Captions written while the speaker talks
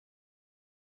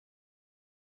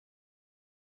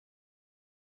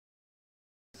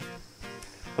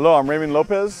Hello, I'm Raymond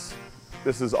Lopez.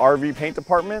 This is RV Paint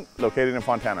Department located in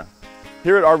Fontana.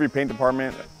 Here at RV Paint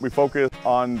Department, we focus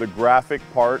on the graphic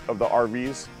part of the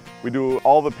RVs. We do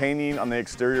all the painting on the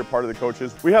exterior part of the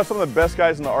coaches. We have some of the best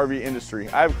guys in the RV industry.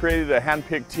 I've created a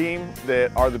hand-picked team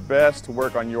that are the best to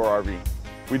work on your RV.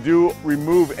 We do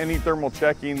remove any thermal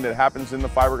checking that happens in the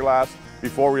fiberglass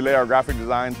before we lay our graphic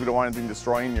designs. We don't want anything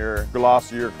destroying your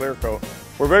gloss or your clear coat.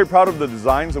 We're very proud of the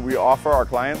designs that we offer our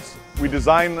clients. We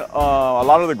design a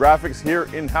lot of the graphics here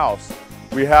in-house.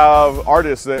 We have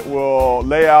artists that will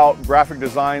lay out graphic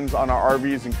designs on our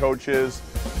RVs and coaches.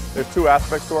 There's two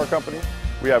aspects to our company.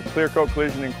 We have Clear Coat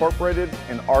Collision Incorporated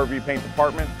and RV Paint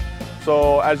Department.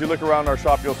 So as you look around our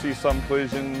shop, you'll see some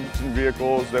collisions and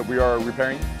vehicles that we are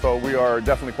repairing. So we are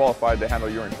definitely qualified to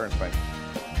handle your insurance claim.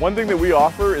 One thing that we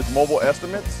offer is mobile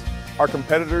estimates. Our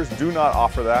competitors do not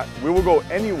offer that. We will go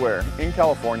anywhere in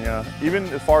California, even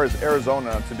as far as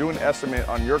Arizona, to do an estimate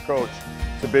on your coach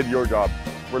to bid your job.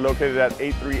 We're located at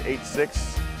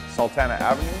 8386 Sultana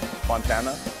Avenue,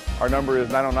 Fontana. Our number is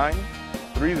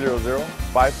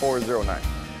 909-300-5409.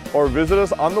 Or visit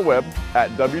us on the web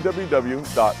at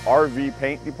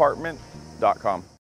www.rvpaintdepartment.com.